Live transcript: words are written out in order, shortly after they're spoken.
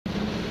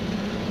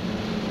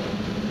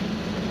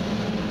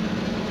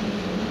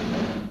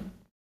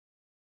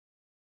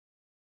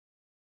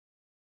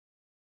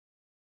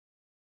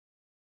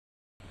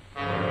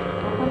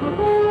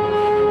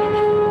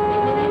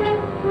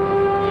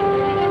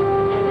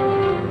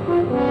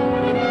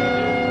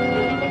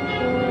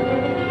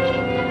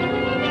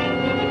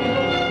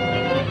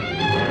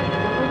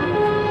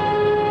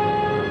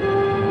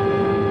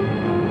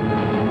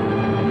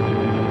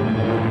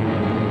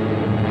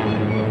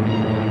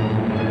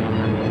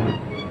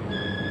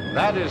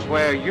That is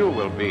where you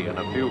will be in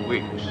a few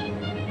weeks,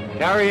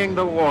 carrying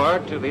the war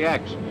to the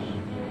Axis.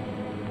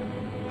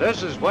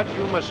 This is what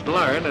you must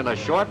learn in a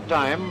short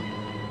time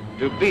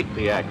to beat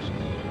the Axis.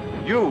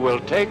 You will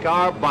take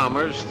our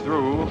bombers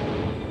through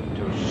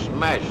to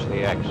smash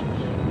the Axis.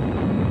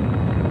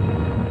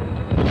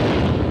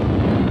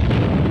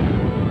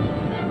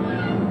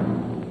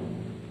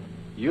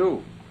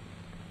 You,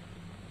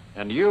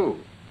 and you,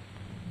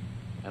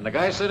 and the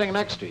guy sitting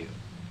next to you,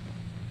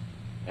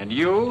 and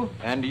you,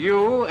 and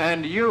you,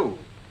 and you.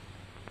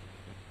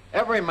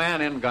 Every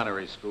man in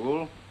gunnery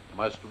school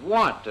must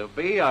want to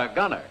be a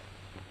gunner.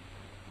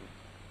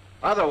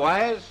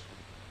 Otherwise,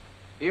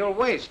 he'll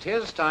waste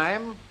his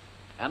time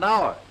and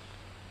ours.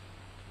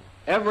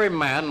 Every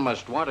man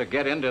must want to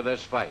get into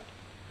this fight,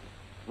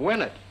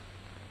 win it,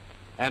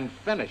 and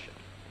finish it.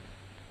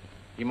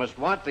 He must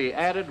want the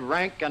added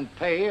rank and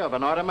pay of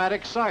an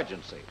automatic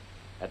sergeantcy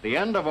at the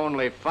end of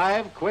only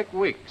 5 quick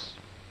weeks.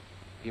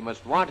 He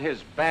must want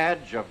his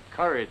badge of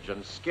courage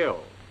and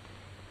skill,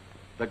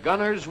 the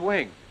gunner's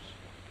wings,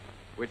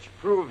 which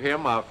prove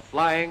him a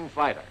flying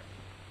fighter.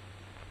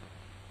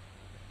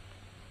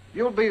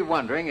 You'll be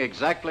wondering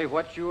exactly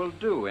what you will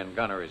do in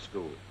gunnery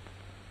school.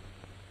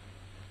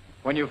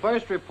 When you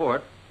first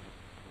report,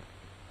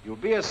 you'll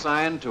be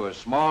assigned to a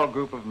small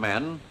group of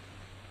men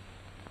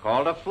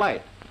called a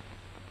flight.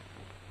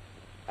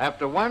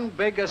 After one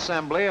big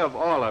assembly of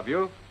all of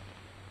you,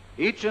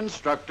 each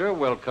instructor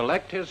will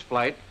collect his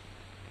flight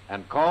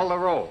and call the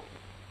roll.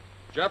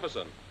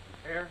 Jefferson.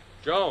 Here.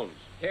 Jones.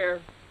 Here.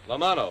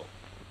 Lamano.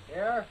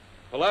 Here.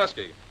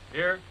 Pulaski.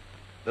 Here.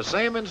 The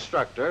same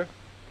instructor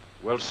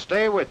will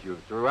stay with you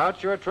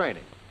throughout your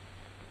training.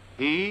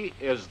 He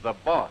is the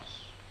boss.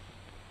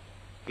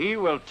 He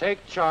will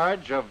take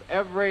charge of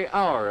every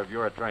hour of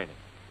your training.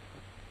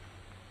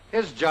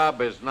 His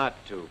job is not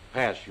to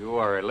pass you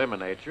or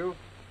eliminate you,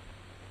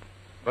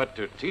 but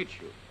to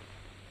teach you.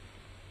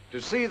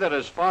 To see that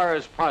as far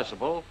as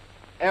possible,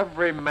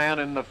 every man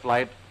in the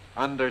flight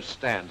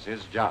understands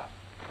his job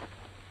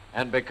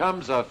and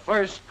becomes a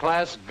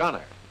first-class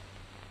gunner.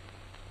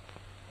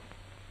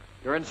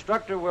 Your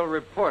instructor will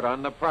report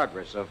on the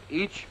progress of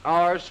each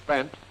hour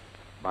spent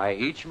by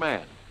each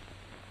man.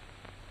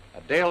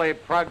 A daily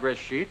progress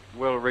sheet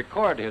will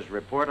record his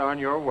report on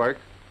your work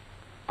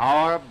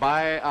hour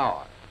by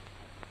hour.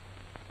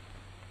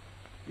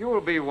 You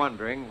will be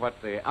wondering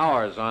what the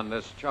hours on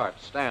this chart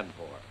stand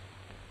for,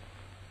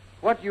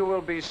 what you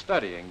will be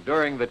studying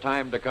during the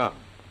time to come.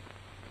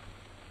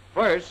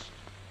 First,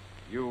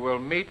 you will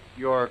meet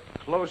your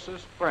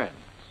closest friends,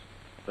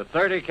 the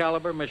 30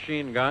 caliber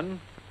machine gun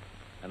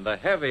and the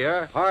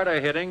heavier,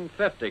 harder-hitting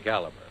 50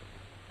 caliber.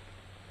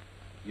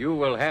 You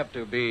will have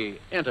to be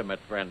intimate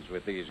friends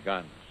with these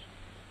guns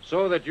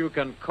so that you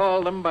can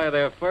call them by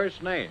their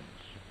first names: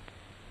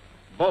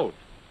 boat,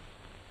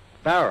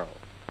 barrel,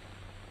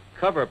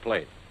 cover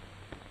plate,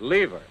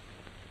 lever,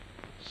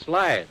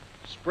 slide,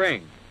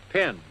 spring,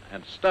 pin,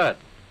 and stud.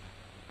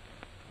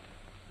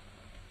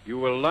 You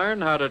will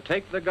learn how to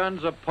take the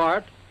guns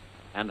apart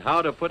and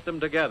how to put them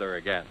together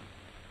again.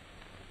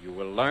 You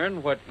will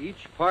learn what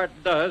each part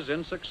does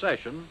in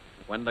succession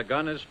when the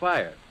gun is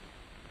fired.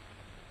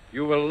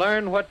 You will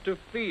learn what to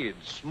feed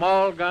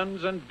small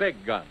guns and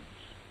big guns,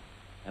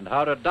 and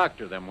how to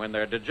doctor them when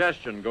their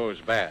digestion goes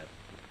bad.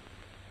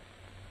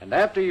 And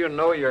after you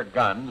know your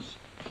guns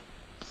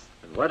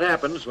and what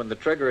happens when the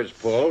trigger is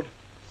pulled,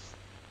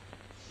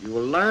 you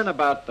will learn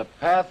about the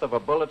path of a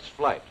bullet's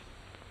flight.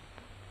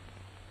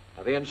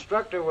 Now, the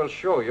instructor will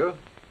show you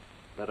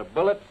that a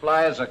bullet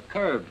flies a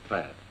curved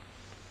path.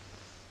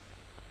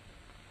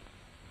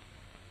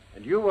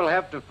 And you will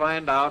have to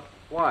find out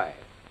why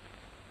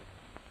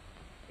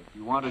if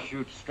you want to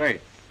shoot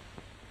straight.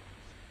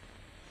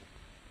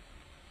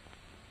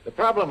 The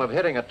problem of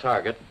hitting a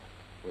target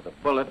with a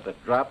bullet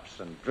that drops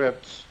and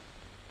drifts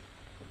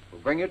will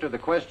bring you to the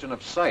question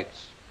of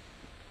sights.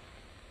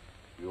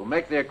 You will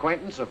make the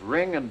acquaintance of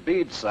ring and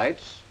bead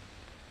sights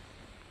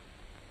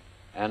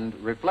and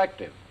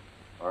reflective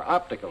or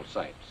optical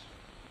sights.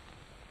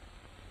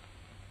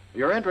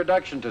 Your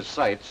introduction to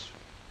sights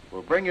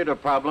will bring you to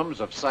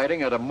problems of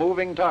sighting at a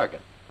moving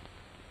target.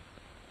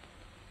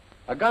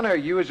 A gunner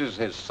uses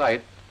his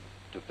sight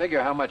to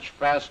figure how much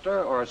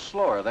faster or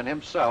slower than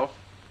himself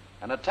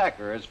an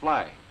attacker is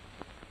flying.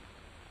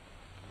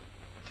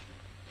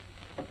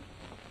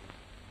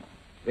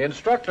 The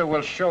instructor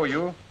will show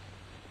you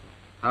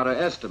how to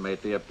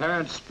estimate the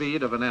apparent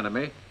speed of an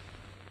enemy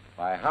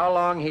by how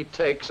long he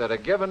takes at a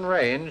given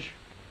range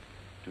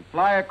to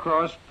fly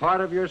across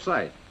part of your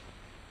sight.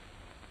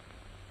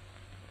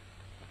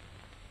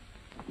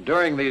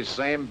 During these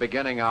same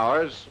beginning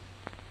hours,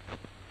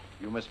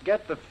 you must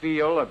get the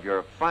feel of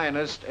your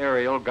finest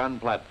aerial gun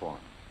platform,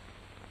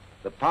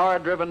 the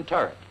power-driven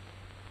turret.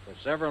 For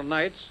several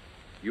nights,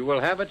 you will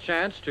have a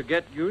chance to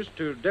get used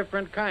to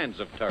different kinds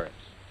of turrets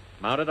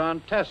mounted on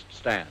test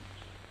stands.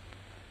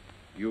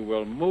 You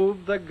will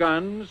move the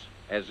guns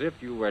as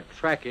if you were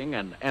tracking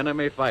an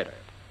enemy fighter.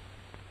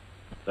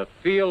 The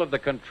feel of the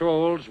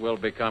controls will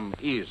become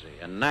easy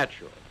and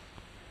natural.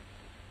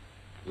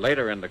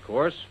 Later in the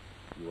course,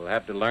 you will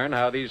have to learn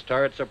how these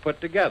turrets are put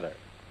together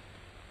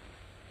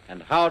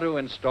and how to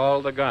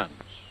install the guns.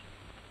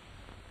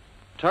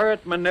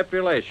 Turret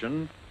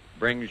manipulation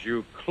brings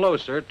you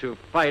closer to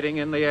fighting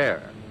in the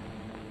air.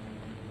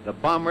 The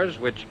bombers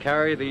which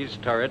carry these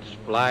turrets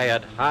fly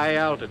at high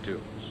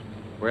altitudes,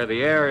 where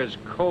the air is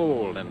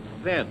cold and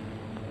thin.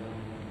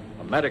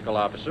 A medical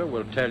officer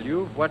will tell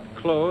you what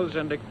clothes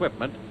and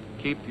equipment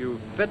keep you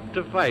fit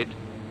to fight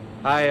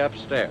high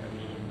upstairs.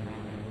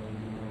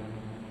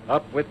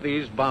 Up with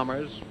these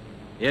bombers,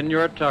 in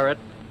your turret,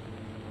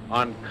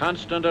 on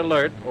constant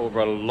alert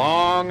over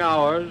long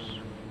hours,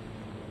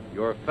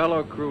 your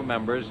fellow crew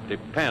members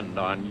depend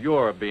on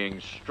your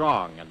being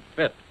strong and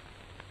fit.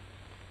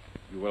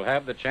 You will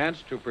have the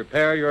chance to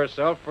prepare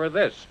yourself for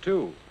this,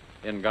 too,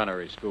 in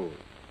gunnery school.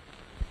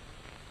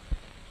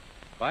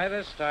 By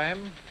this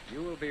time,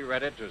 you will be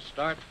ready to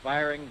start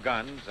firing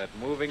guns at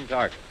moving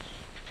targets.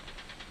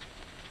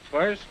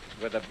 First,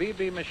 with a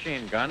BB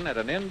machine gun at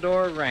an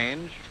indoor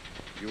range,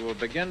 you will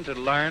begin to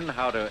learn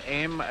how to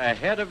aim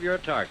ahead of your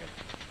target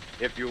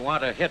if you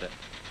want to hit it.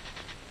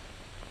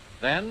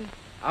 Then,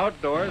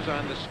 outdoors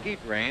on the skeet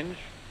range,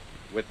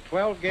 with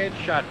 12-gauge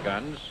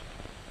shotguns,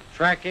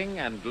 tracking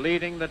and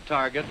leading the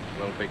target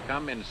will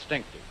become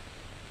instinctive.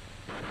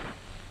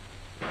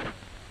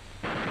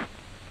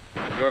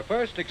 Your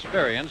first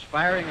experience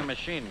firing a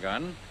machine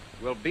gun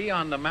will be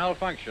on the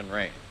malfunction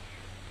range.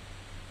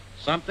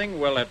 Something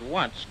will at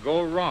once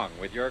go wrong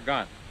with your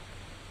gun.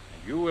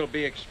 You will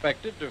be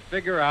expected to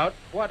figure out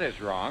what is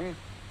wrong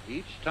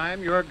each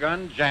time your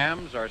gun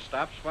jams or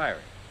stops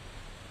firing.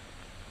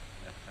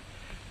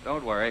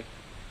 Don't worry,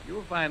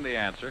 you'll find the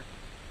answer.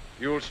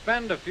 You'll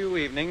spend a few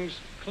evenings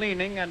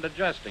cleaning and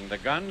adjusting the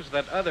guns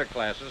that other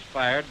classes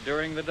fired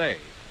during the day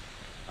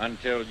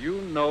until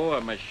you know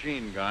a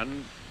machine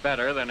gun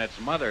better than its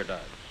mother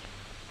does.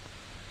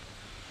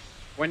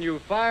 When you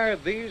fire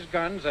these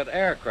guns at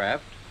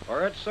aircraft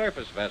or at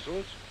surface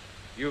vessels,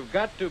 you've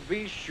got to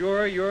be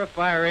sure you're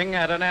firing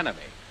at an enemy.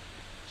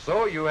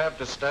 So you have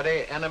to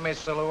study enemy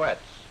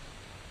silhouettes,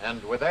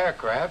 and with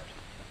aircraft,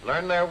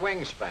 learn their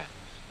wingspans,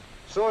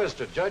 so as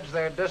to judge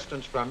their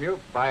distance from you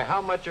by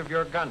how much of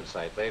your gun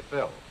sight they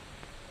fill.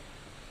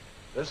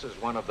 This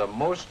is one of the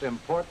most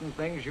important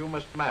things you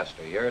must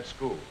master here at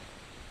school: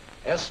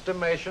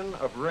 estimation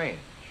of range.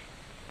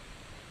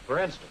 For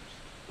instance,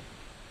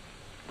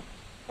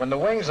 when the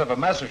wings of a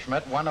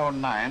Messerschmitt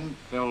 109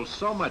 fill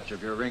so much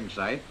of your ring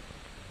sight,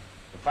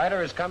 the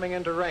fighter is coming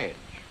into range.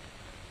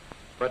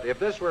 But if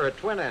this were a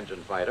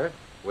twin-engine fighter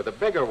with a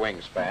bigger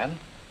wingspan,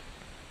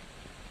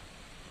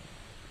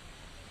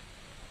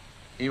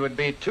 he would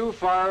be too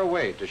far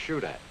away to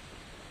shoot at.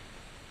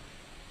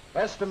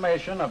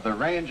 Estimation of the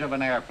range of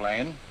an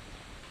airplane,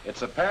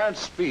 its apparent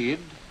speed,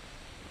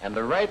 and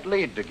the right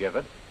lead to give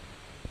it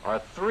are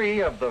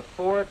three of the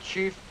four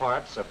chief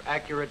parts of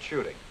accurate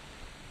shooting.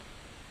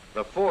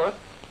 The fourth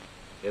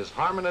is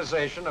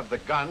harmonization of the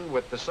gun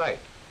with the sight.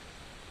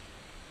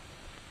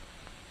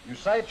 You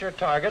sight your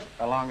target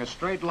along a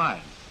straight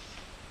line.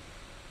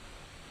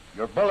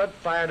 Your bullet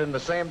fired in the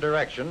same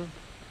direction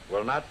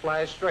will not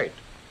fly straight.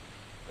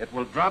 It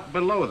will drop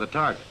below the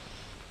target.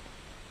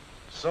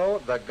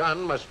 So the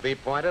gun must be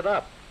pointed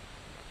up.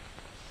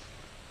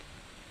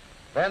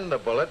 Then the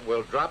bullet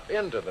will drop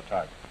into the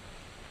target.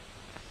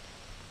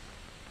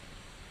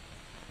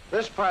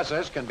 This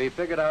process can be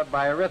figured out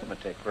by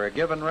arithmetic for a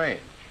given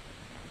range.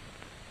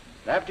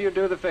 After you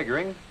do the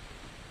figuring,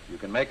 you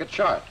can make a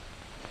chart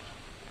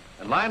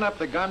and line up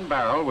the gun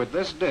barrel with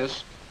this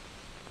disc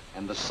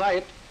and the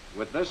sight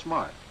with this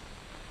mark.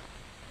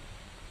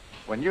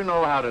 When you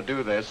know how to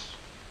do this,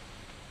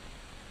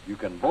 you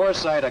can bore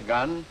sight a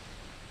gun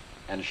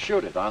and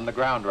shoot it on the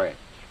ground range.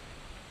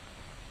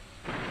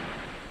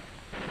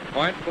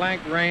 Point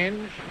blank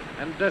range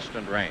and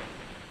distant range.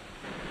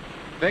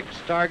 Fix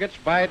targets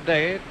by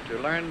day to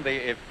learn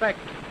the effect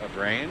of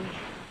range,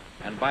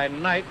 and by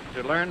night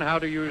to learn how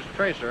to use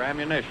tracer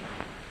ammunition.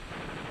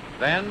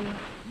 Then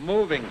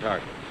moving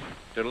targets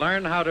to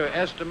learn how to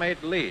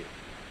estimate lead.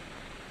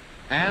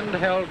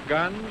 Handheld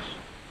guns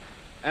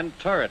and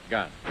turret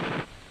guns.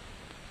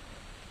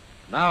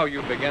 Now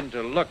you begin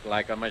to look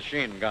like a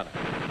machine gunner.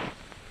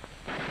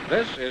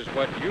 This is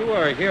what you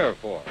are here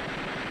for: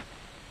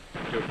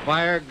 to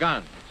fire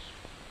guns,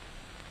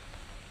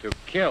 to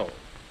kill.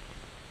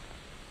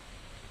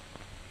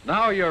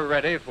 Now you're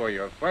ready for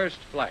your first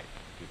flight.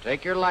 You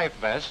take your life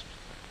vest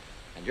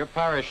and your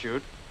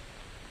parachute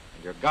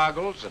and your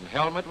goggles and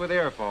helmet with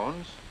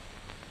earphones,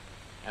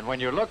 and when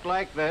you look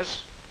like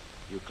this,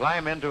 you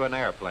climb into an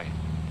airplane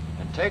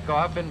and take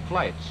off in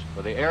flights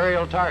for the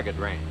aerial target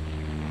range.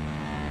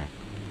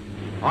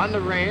 On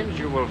the range,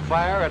 you will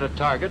fire at a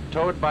target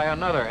towed by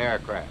another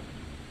aircraft.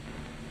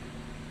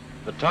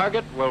 The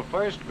target will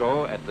first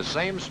go at the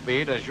same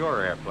speed as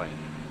your airplane,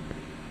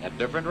 at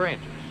different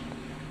ranges.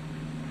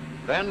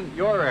 Then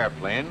your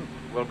airplane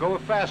will go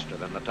faster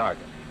than the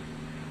target,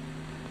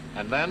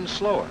 and then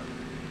slower.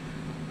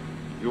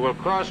 You will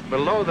cross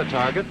below the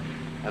target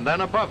and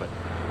then above it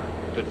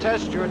to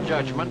test your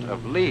judgment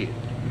of lead,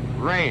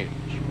 range,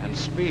 and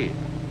speed.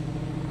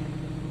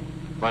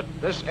 But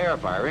this air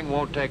firing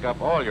won't take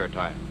up all your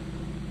time.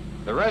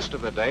 The rest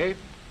of the day,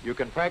 you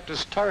can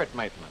practice turret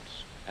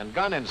maintenance and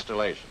gun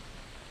installation.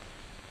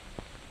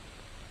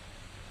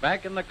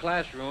 Back in the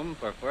classroom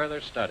for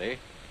further study,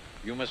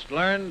 you must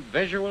learn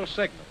visual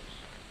signals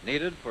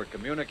needed for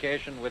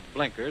communication with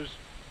blinkers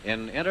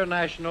in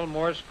International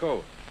Morse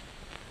code.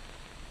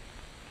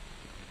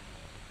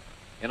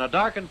 In a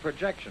darkened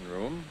projection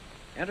room,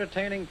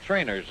 entertaining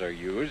trainers are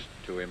used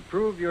to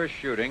improve your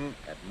shooting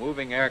at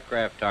moving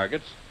aircraft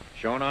targets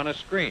shown on a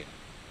screen.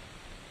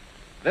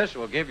 This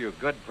will give you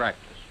good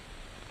practice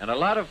and a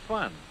lot of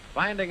fun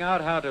finding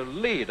out how to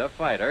lead a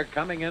fighter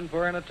coming in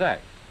for an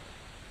attack.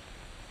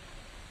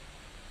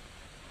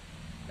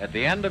 At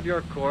the end of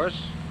your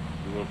course,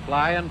 you will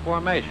fly in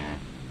formation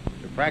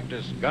to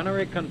practice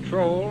gunnery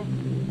control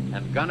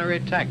and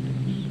gunnery tactics.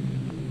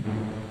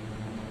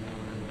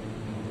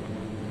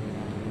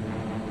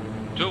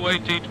 2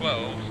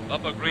 AT-12s,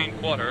 upper green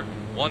quarter,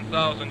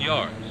 1,000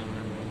 yards.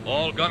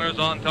 All gunners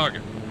on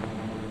target.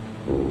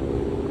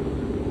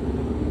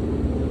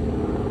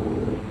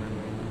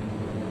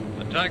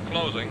 Attack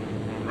closing,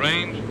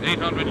 range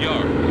 800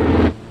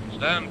 yards.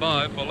 Stand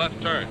by for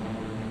left turn.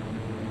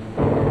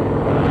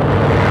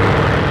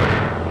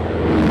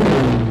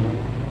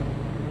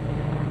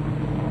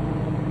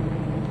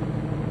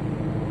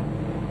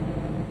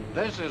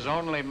 This is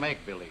only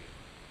make-believe,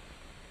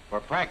 for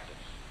practice.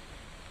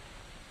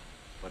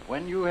 But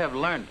when you have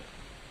learned it,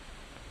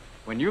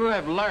 when you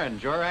have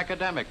learned your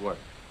academic work,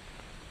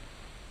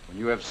 when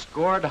you have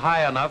scored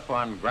high enough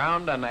on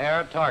ground and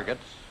air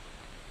targets,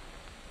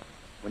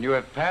 when you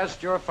have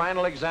passed your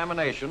final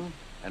examination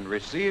and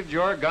received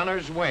your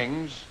gunner's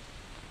wings,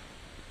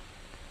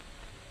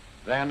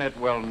 then it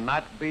will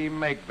not be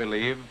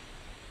make-believe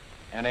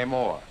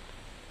anymore.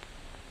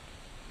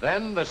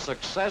 Then the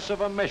success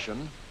of a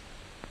mission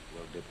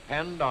will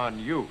depend on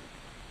you.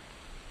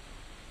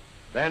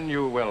 Then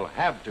you will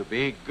have to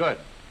be good.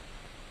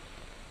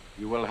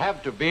 You will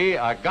have to be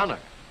a gunner.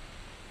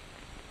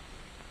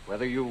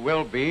 Whether you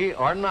will be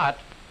or not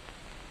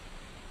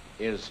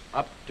is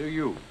up to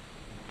you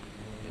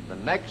in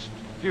the next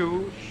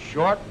few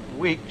short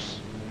weeks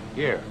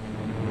here.